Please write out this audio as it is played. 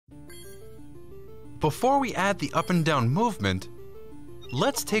Before we add the up and down movement,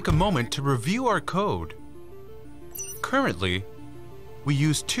 let's take a moment to review our code. Currently, we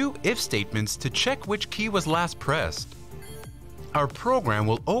use two if statements to check which key was last pressed. Our program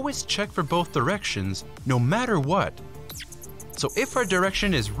will always check for both directions, no matter what. So if our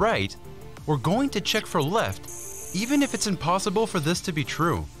direction is right, we're going to check for left, even if it's impossible for this to be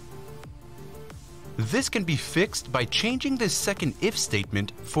true. This can be fixed by changing this second if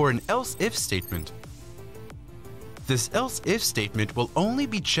statement for an else if statement. This else if statement will only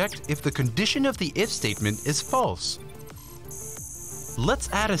be checked if the condition of the if statement is false. Let's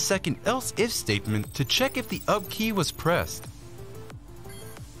add a second else if statement to check if the up key was pressed.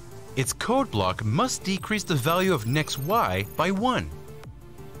 Its code block must decrease the value of next y by 1.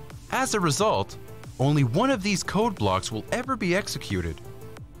 As a result, only one of these code blocks will ever be executed.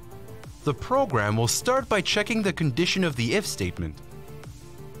 The program will start by checking the condition of the if statement.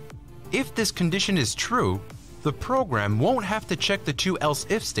 If this condition is true, the program won't have to check the two else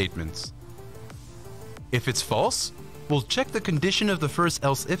if statements. If it's false, we'll check the condition of the first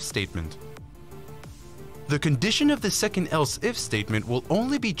else if statement. The condition of the second else if statement will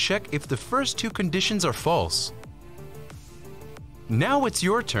only be checked if the first two conditions are false. Now it's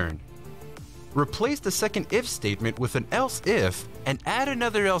your turn. Replace the second if statement with an else if and add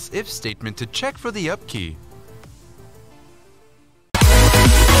another else if statement to check for the up key.